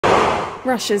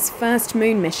Russia's first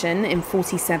moon mission in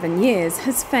 47 years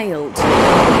has failed.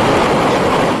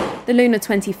 The Lunar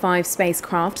 25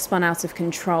 spacecraft spun out of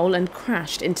control and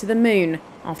crashed into the moon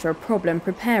after a problem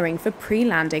preparing for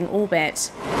pre-landing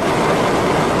orbit.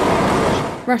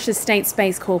 Russia's state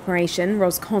space corporation,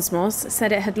 Roscosmos,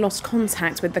 said it had lost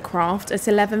contact with the craft at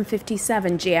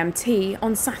 11:57 GMT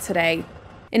on Saturday.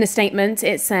 In a statement,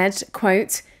 it said,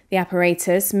 quote, "The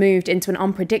apparatus moved into an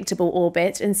unpredictable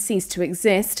orbit and ceased to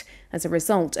exist as a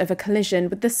result of a collision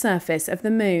with the surface of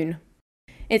the moon."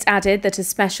 It added that a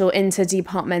special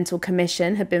interdepartmental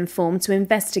commission had been formed to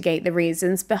investigate the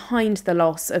reasons behind the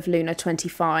loss of Lunar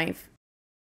 25.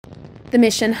 The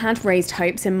mission had raised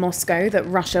hopes in Moscow that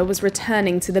Russia was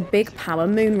returning to the big power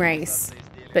moon race.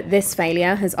 But this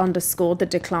failure has underscored the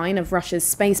decline of Russia's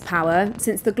space power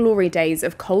since the glory days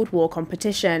of Cold War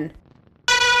competition.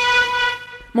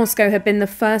 Moscow had been the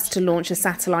first to launch a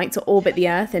satellite to orbit the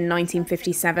Earth in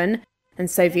 1957, and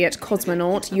Soviet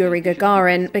cosmonaut Yuri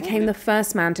Gagarin became the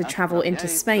first man to travel into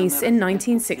space in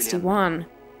 1961.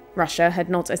 Russia had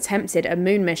not attempted a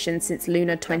moon mission since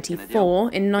Lunar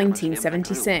 24 in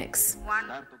 1976.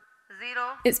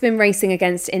 It's been racing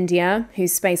against India,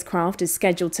 whose spacecraft is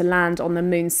scheduled to land on the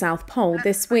moon's south pole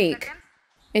this week.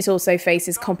 It also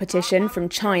faces competition from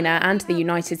China and the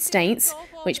United States,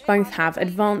 which both have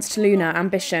advanced lunar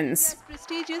ambitions.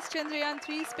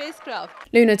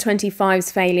 Lunar 25's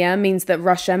failure means that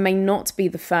Russia may not be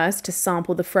the first to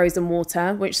sample the frozen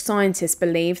water which scientists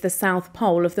believe the south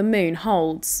pole of the moon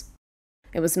holds.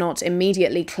 It was not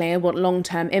immediately clear what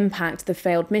long-term impact the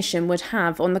failed mission would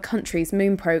have on the country's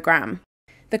moon program.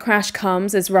 The crash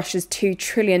comes as Russia's $2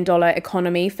 trillion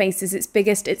economy faces its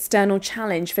biggest external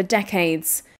challenge for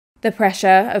decades: the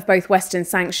pressure of both Western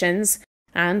sanctions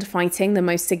and fighting the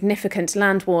most significant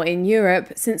land war in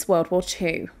Europe since World War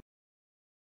II.